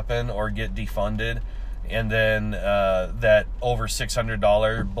going to happen or get defunded. And then that over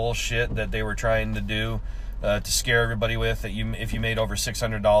 $600 bullshit that they were trying to do to scare everybody with, that if you made over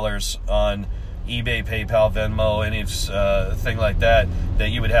 $600 on eBay, PayPal, Venmo, anything like that, that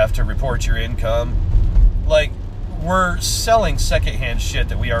you would have to report your income. Like, we're selling secondhand shit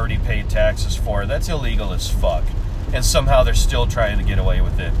that we already paid taxes for. That's illegal as fuck. And somehow they're still trying to get away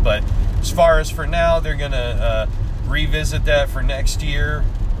with it. But as far as for now, they're going to revisit that for next year.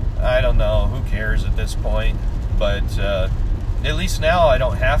 I don't know. Who cares at this point? But at least now I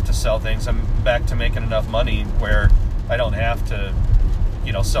don't have to sell things. I'm back to making enough money where I don't have to,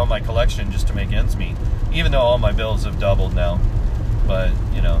 sell my collection just to make ends meet. Even though all my bills have doubled now. But,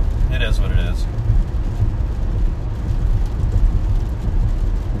 it is what it is.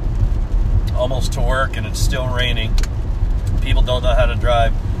 Almost to work and it's still raining. People don't know how to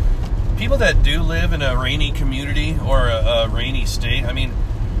drive. People that do live in a rainy community or a rainy state, I mean,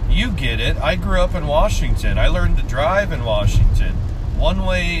 you get it. I grew up in Washington. I learned to drive in Washington.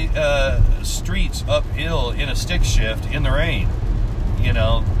 One-way streets uphill in a stick shift in the rain.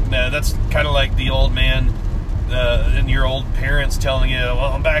 That's kind of like the old man and your old parents telling you,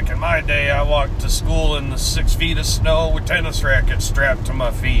 well, back in my day, I walked to school in the 6 feet of snow with tennis rackets strapped to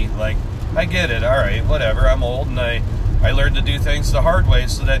my feet. Like, I get it. All right, whatever. I'm old, and I learned to do things the hard way,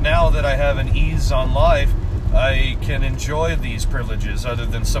 so that now that I have an ease on life, I can enjoy these privileges other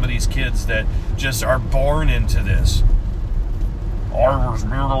than some of these kids that just are born into this. I was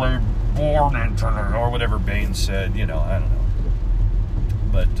merely born into it, or whatever Bane said, I don't know.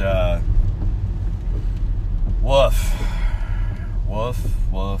 But, woof. Woof,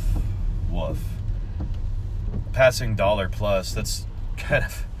 woof, woof. Passing $1 plus, that's kind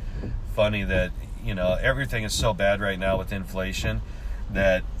of funny that, everything is so bad right now with inflation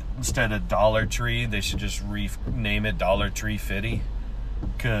that instead of Dollar Tree, they should just rename it Dollar Tree Fitty,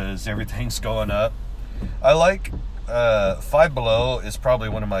 because everything's going up. I like Five Below is probably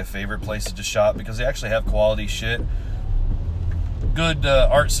one of my favorite places to shop because they actually have quality shit, good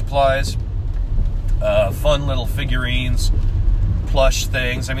art supplies, fun little figurines, plush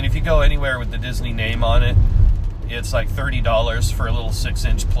things. I mean, if you go anywhere with the Disney name on it, it's like $30 for a little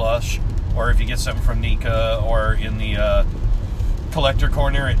 6-inch plush, or if you get something from Nika or in the collector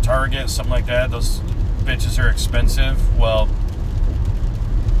corner at Target, something like that, those bitches are expensive. Well,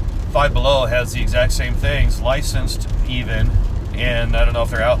 Five Below has the exact same things, licensed even, and I don't know if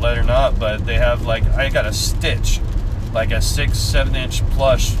they're outlet or not, but they have, like, I got a Stitch, like a 6-7-inch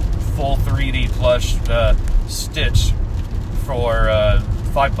plush, full 3D plush Stitch for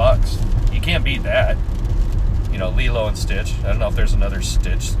 $5. You can't beat that. Lilo and Stitch. I don't know if there's another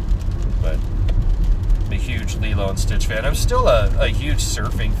Stitch, but I'm a huge Lilo and Stitch fan. I'm still a huge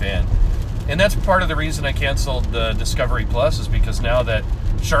surfing fan. And that's part of the reason I canceled Discovery Plus, is because now that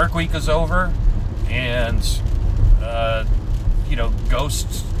Shark Week is over and,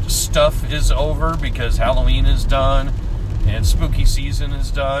 ghost stuff is over because Halloween is done and spooky season is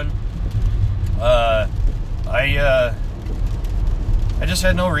done, I just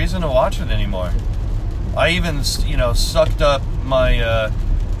had no reason to watch it anymore. I even, sucked up my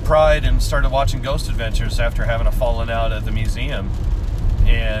pride and started watching Ghost Adventures after having a falling out at the museum.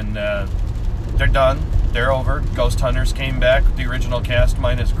 And they're done. They're over. Ghost Hunters came back with the original cast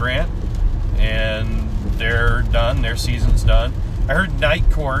minus Grant. And they're done. Their season's done. I heard Night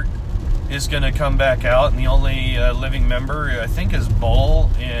Court is going to come back out. And the only living member, I think, is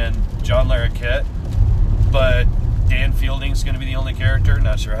Bull and John Larroquette. But Dan Fielding's going to be the only character.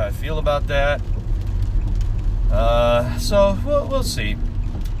 Not sure how I feel about that. So we'll see.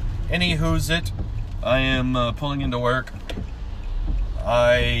 Anywho's it, I am pulling into work.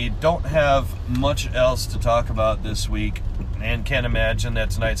 I don't have much else to talk about this week, and can't imagine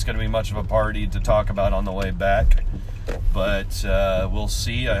that tonight's going to be much of a party to talk about on the way back. But we'll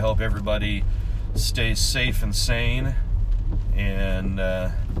see. I hope everybody stays safe and sane, and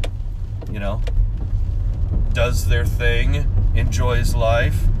does their thing, enjoys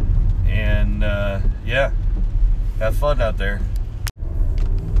life, and yeah. Have fun out there.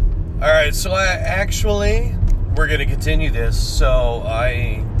 Alright, so we're going to continue this. So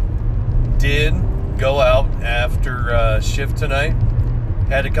I did go out after shift tonight.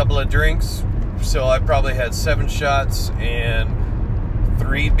 Had a couple of drinks. So I probably had 7 shots and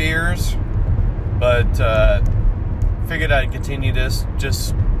 3 beers. But figured I'd continue this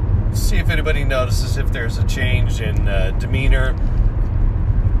just see if anybody notices if there's a change in demeanor,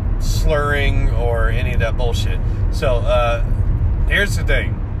 slurring, or any of that bullshit. So, here's the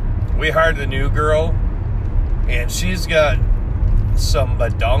thing. We hired the new girl, and she's got some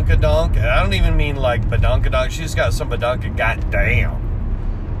badonkadonk, and I don't even mean like badonkadonk. She's got some badonka. Goddamn.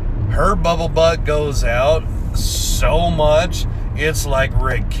 Her bubble butt goes out so much, it's like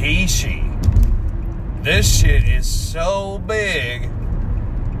Rikishi. This shit is so big.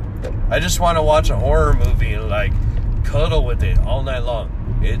 I just want to watch a horror movie and like cuddle with it all night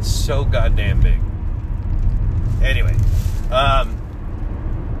long. It's so goddamn big. Anyway,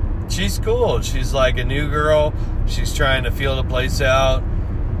 she's cool. She's like a new girl. She's trying to feel the place out.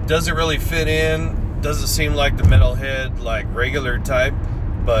 Doesn't really fit in. Doesn't seem like the metalhead, like regular type.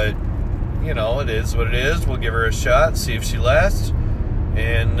 But, you know, it is what it is. We'll give her a shot, see if she lasts.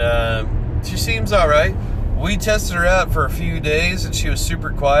 And she seems all right. We tested her out for a few days, and she was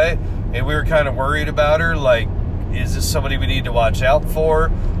super quiet. And we were kind of worried about her. Like, is this somebody we need to watch out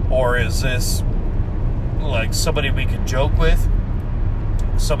for? Or is this, like, somebody we can joke with?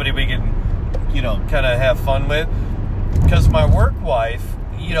 Somebody we can, you know, kind of have fun with? Because my work wife,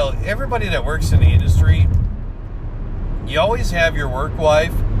 you know, everybody that works in the industry, you always have your work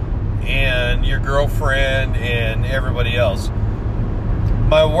wife and your girlfriend and everybody else.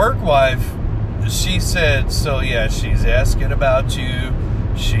 My work wife, she said, so yeah, she's asking about you.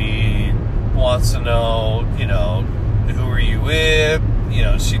 She wants to know, you know, who are you with? You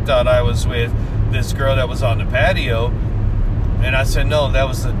know, she thought I was with this girl that was on the patio. And I said, no, that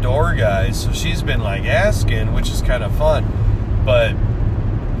was the door guy. So she's been like asking, which is kind of fun. But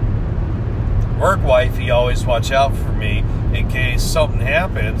work wifey always watch out for me in case something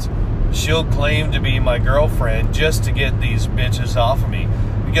happens. She'll claim to be my girlfriend just to get these bitches off of me.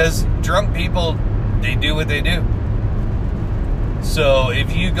 Because drunk people, they do what they do. So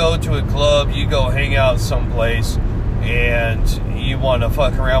if you go to a club, you go hang out someplace, and you want to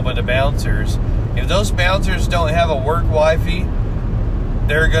fuck around with the bouncers, if those bouncers don't have a work wifey,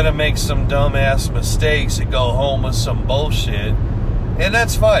 they're going to make some dumbass mistakes and go home with some bullshit. And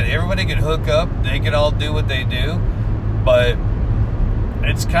that's fine. Everybody can hook up. They can all do what they do. But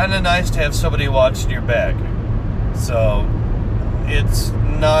it's kind of nice to have somebody watching your back. So it's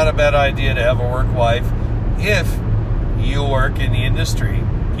not a bad idea to have a work wife if you work in the industry.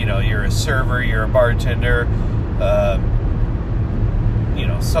 You know, you're a server, you're a bartender, you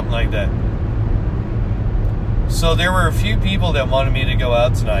know, something like that. So there were a few people that wanted me to go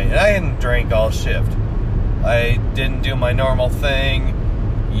out tonight, and I hadn't drank all shift. I didn't do my normal thing.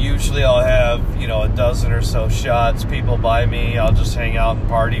 Usually I'll have, you know, a dozen or so shots. People buy me, I'll just hang out and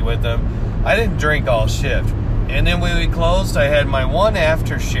party with them. I didn't drink all shift. And then when we closed, I had my one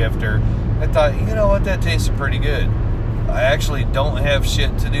after shifter. I thought, you know what, that tasted pretty good. I actually don't have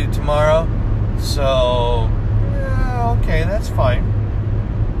shit to do tomorrow, so yeah, okay, that's fine.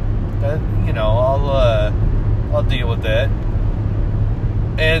 That, you know, I'll deal with that.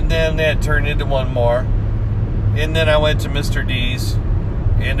 And then that turned into one more. And then I went to Mr. D's,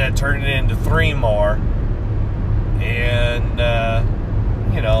 and that turned it into 3 more. And,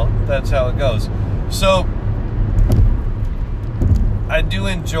 you know, that's how it goes. So, I do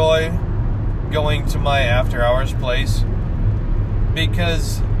enjoy going to my after hours place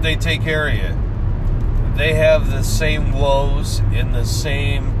because they take care of you. They have the same woes and the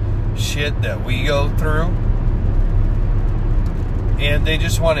same shit that we go through. And they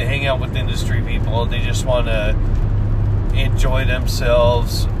just want to hang out with industry people. They just want to enjoy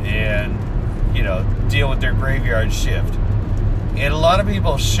themselves and, you know, deal with their graveyard shift. And a lot of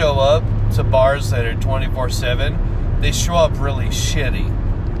people show up to bars that are 24/7. They show up really shitty.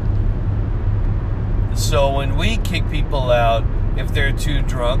 So when we kick people out, if they're too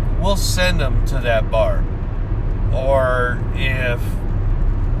drunk, we'll send them to that bar. Or if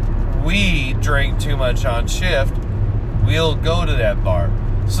we drink too much on shift, we'll go to that bar.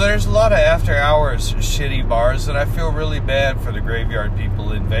 So there's a lot of after hours shitty bars, and I feel really bad for the graveyard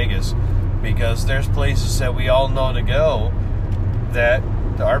people in Vegas, because there's places that we all know to go that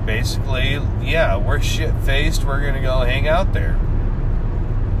are basically, yeah, we're shit-faced, we're going to go hang out there.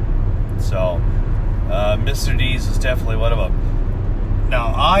 So, Mr. D's is definitely one of them.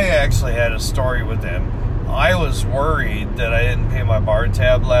 Now, I actually had a story with them. I was worried that I didn't pay my bar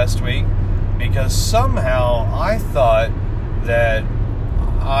tab last week, because somehow I thought that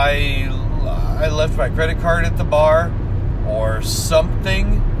I left my credit card at the bar or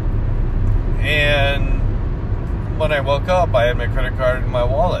something, and when I woke up, I had my credit card in my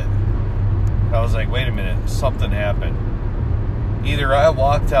wallet. I was like, wait a minute, something happened. Either I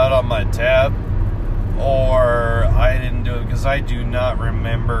walked out on my tab, or I didn't do it because I do not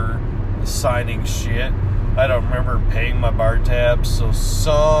remember signing shit. I don't remember paying my bar tab, so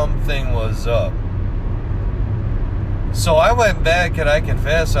something was up. So I went back and I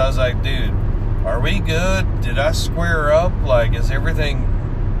confessed, I was like, dude, are we good? Did I square up? Like, is everything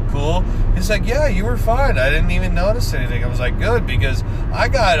cool? He's like, yeah, you were fine. I didn't even notice anything. I was like, good, because I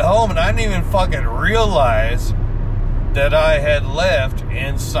got home and I didn't even fucking realize that I had left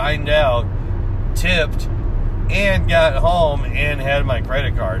and signed out, tipped, and got home and had my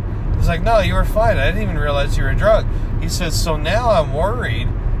credit card. He's like, no, you were fine. I didn't even realize you were drunk. He says, so now I'm worried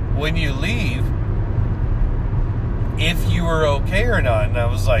when you leave if you were okay or not. And I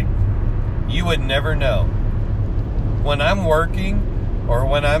was like, you would never know. When I'm working or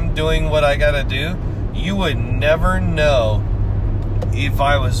when I'm doing what I gotta do, you would never know if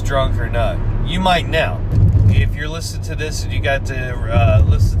I was drunk or not. You might now. If you're listening to this and you got to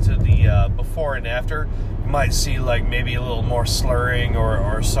listen to the before and after, you might see like maybe a little more slurring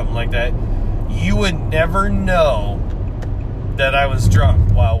or something like that. You would never know that I was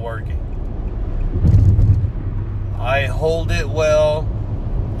drunk while working. I hold it well.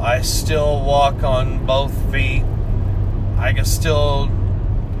 I still walk on both feet. I can still,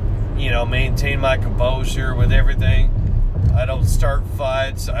 maintain my composure with everything. I don't start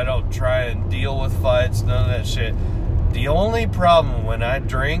fights. I don't try and deal with fights. None of that shit. The only problem when I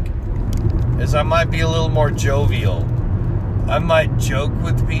drink is I might be a little more jovial. I might joke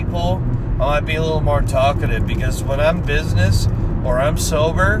with people. I might be a little more talkative, because when I'm business or I'm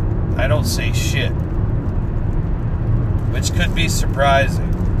sober, I don't say shit. Which could be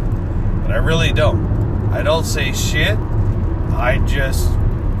surprising. But I really don't. I don't say shit. I just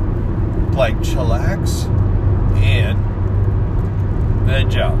like chillax and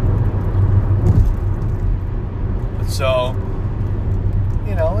veg out. So,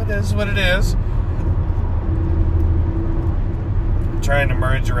 it is what it is. I'm trying to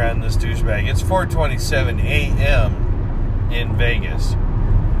merge around this douchebag. It's 4:27 a.m. in Vegas.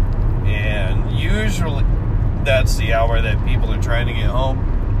 And usually that's the hour that people are trying to get home.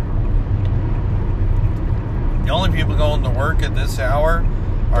 The only people going to work at this hour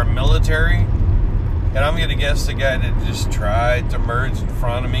are military. And I'm going to guess the guy that just tried to merge in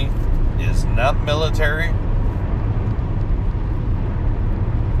front of me is not military.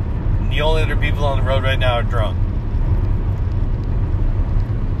 And the only other people on the road right now are drunk.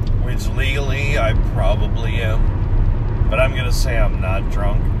 Which legally I probably am. But I'm going to say I'm not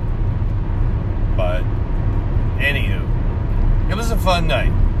drunk. But anywho, it was a fun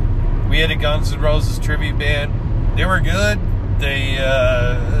night. We had a Guns N' Roses tribute band. They were good. They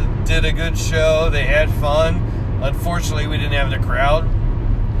did a good show. They had fun. Unfortunately, we didn't have the crowd.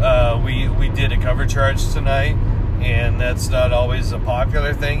 We did a cover charge tonight, and that's not always a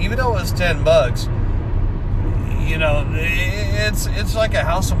popular thing. Even though it was $10, it's like a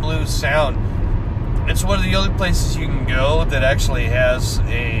House of Blues sound. It's one of the only places you can go that actually has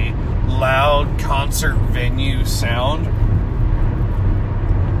a loud concert venue sound.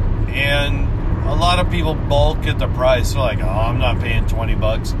 And a lot of people balk at the price. They're like, oh, I'm not paying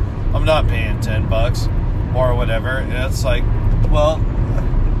 $20. I'm not paying $10 or whatever. And it's like, well,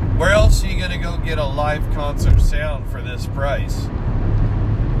 where else are you going to go get a live concert sound for this price?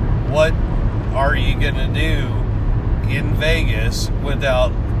 What are you going to do in Vegas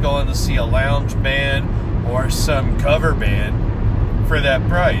without going to see a lounge band or some cover band for that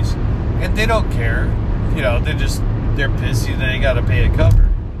price? And they don't care. They're pissy that they got to pay a cover.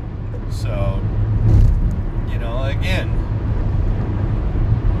 So, again,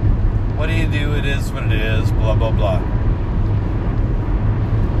 what do you do? It is what it is, blah, blah, blah.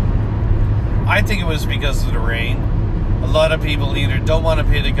 I think it was because of the rain. A lot of people either don't want to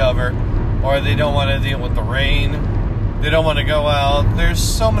pay the cover or they don't want to deal with the rain. They don't want to go out. There's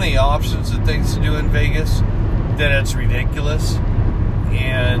so many options and things to do in Vegas that it's ridiculous.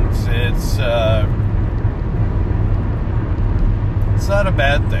 And it's not a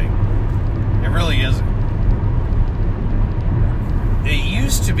bad thing. It really isn't. It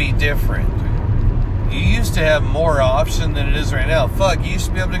used to be different. You used to have more option than it is right now. Fuck, you used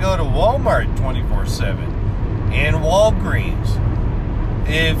to be able to go to Walmart 24/7 and Walgreens.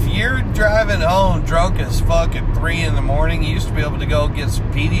 If you're driving home drunk as fuck at 3 in the morning, you used to be able to go get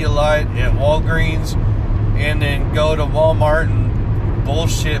some Pedialyte at Walgreens and then go to Walmart and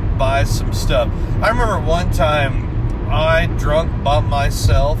bullshit buy some stuff. I remember one time I drunk by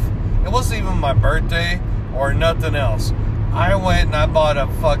myself. It wasn't even my birthday or nothing else. I went and I bought a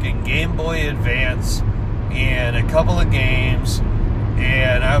fucking Game Boy Advance and a couple of games,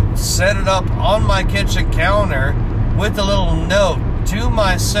 and I set it up on my kitchen counter with a little note to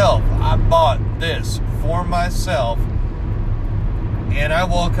myself. I bought this for myself. And I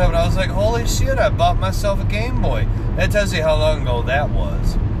woke up and I was like, holy shit, I bought myself a Game Boy. That tells you how long ago that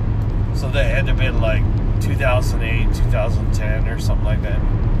was. So that had to have been like 2008, 2010 or something like that.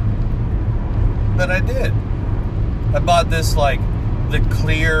 But I did. I bought this, like, the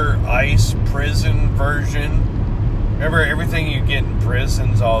clear ice prison version. Remember, everything you get in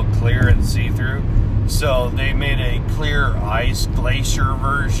prison's all clear and see-through? So they made a clear ice glacier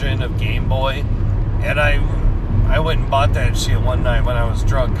version of Game Boy. And I went and bought that shit one night when I was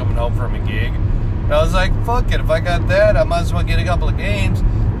drunk coming home from a gig. And I was like, fuck it, if I got that, I might as well get a couple of games.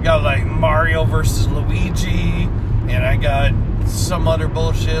 Got like Mario versus Luigi, and I got some other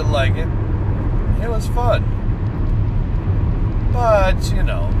bullshit like it. It was fun. But, you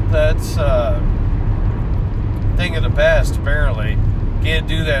know, that's thing of the past, apparently. Can't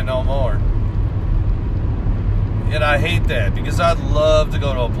do that no more. And I hate that, because I'd love to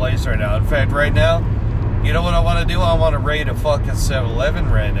go to a place right now. In fact, right now, you know what I want to do? I want to raid a fucking 7-Eleven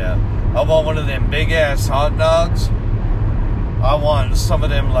right now. I want one of them big-ass hot dogs. I want some of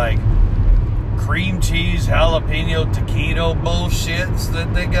them, like, cream cheese, jalapeno, taquito bullshits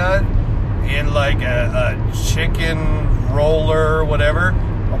that they got. And, like, a chicken roller or whatever.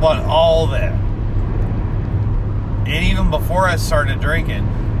 I want all that. And even before I started drinking,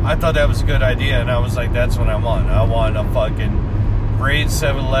 I thought that was a good idea. And I was like, that's what I want. I want to fucking raid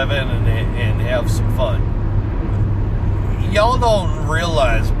 7-Eleven and have some fun. Y'all don't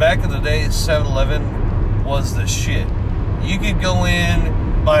realize, back in the day, 7-Eleven was the shit. You could go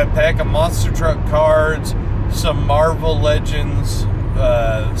in, buy a pack of Monster Truck cards, some Marvel Legends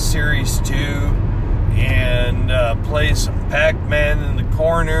Series 2, and play some Pac-Man in the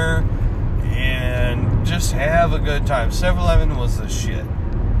corner, and just have a good time. 7-Eleven was the shit.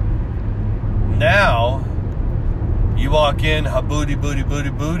 Now, you walk in, Habooty Booty Booty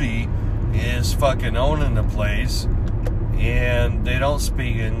Booty is fucking owning the place, and they don't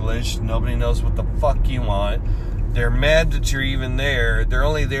speak English. Nobody knows what the fuck you want. They're mad that you're even there. They're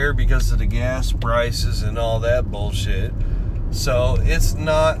only there because of the gas prices and all that bullshit. So it's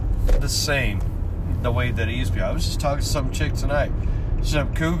not the same the way that it used to be. I was just talking to some chick tonight.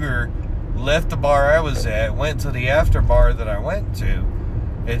 Some cougar left the bar I was at, went to the after bar that I went to,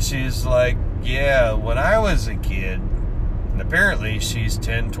 and she's like, yeah, when I was a kid, and apparently she's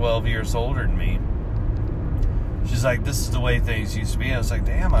 10, 12 years older than me, she's like, this is the way things used to be. I was like,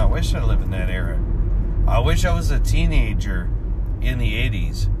 damn, I wish I lived in that era. I wish I was a teenager in the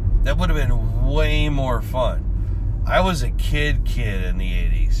 80s. That would have been way more fun. I was a kid in the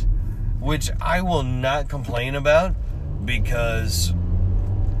 80s, which I will not complain about, because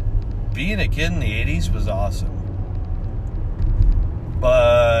being a kid in the 80s was awesome.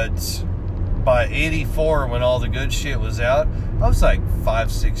 But by 84, when all the good shit was out, I was like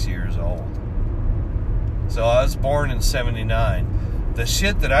 5, 6 years old. So I was born in 79. The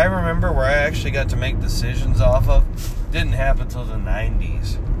shit that I remember where I actually got to make decisions off of didn't happen until the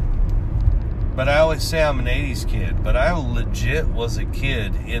 90s. But I always say I'm an 80s kid, but I legit was a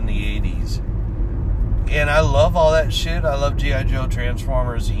kid in the 80s. And I love all that shit. I love G.I. Joe,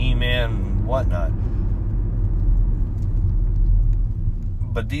 Transformers, He-Man, and whatnot.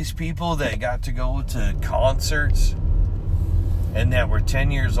 But these people that got to go to concerts and that were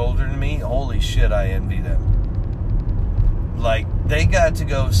 10 years older than me, holy shit, I envy them. Like, they got to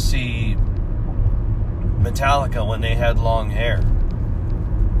go see Metallica when they had long hair.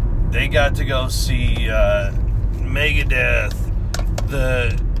 They got to go see Megadeth,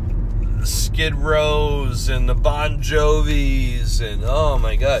 the Skid Rows, and the Bon Jovis, and oh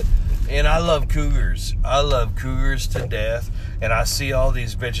my god. And I love cougars. I love cougars to death. And I see all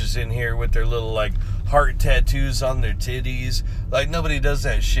these bitches in here with their little, like, heart tattoos on their titties. Like, nobody does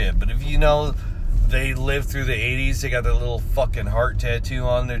that shit. But if you know they lived through the 80s, they got their little fucking heart tattoo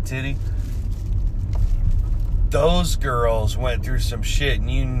on their titty. Those girls went through some shit, and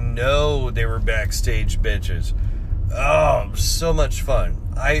you know they were backstage bitches. Oh, so much fun.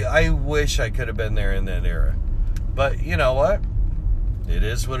 I wish I could have been there in that era. But you know what? It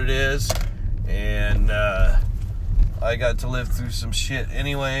is what it is. And I got to live through some shit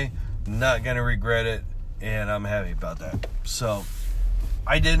anyway. Not going to regret it. And I'm happy about that. So,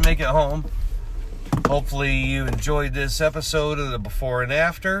 I did make it home. Hopefully you enjoyed this episode of the before and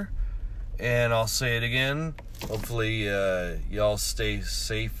after. And I'll say it again. Hopefully y'all stay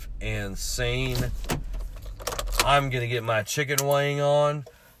safe and sane. I'm going to get my chicken wing on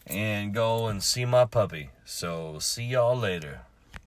and go and see my puppy. So see y'all later.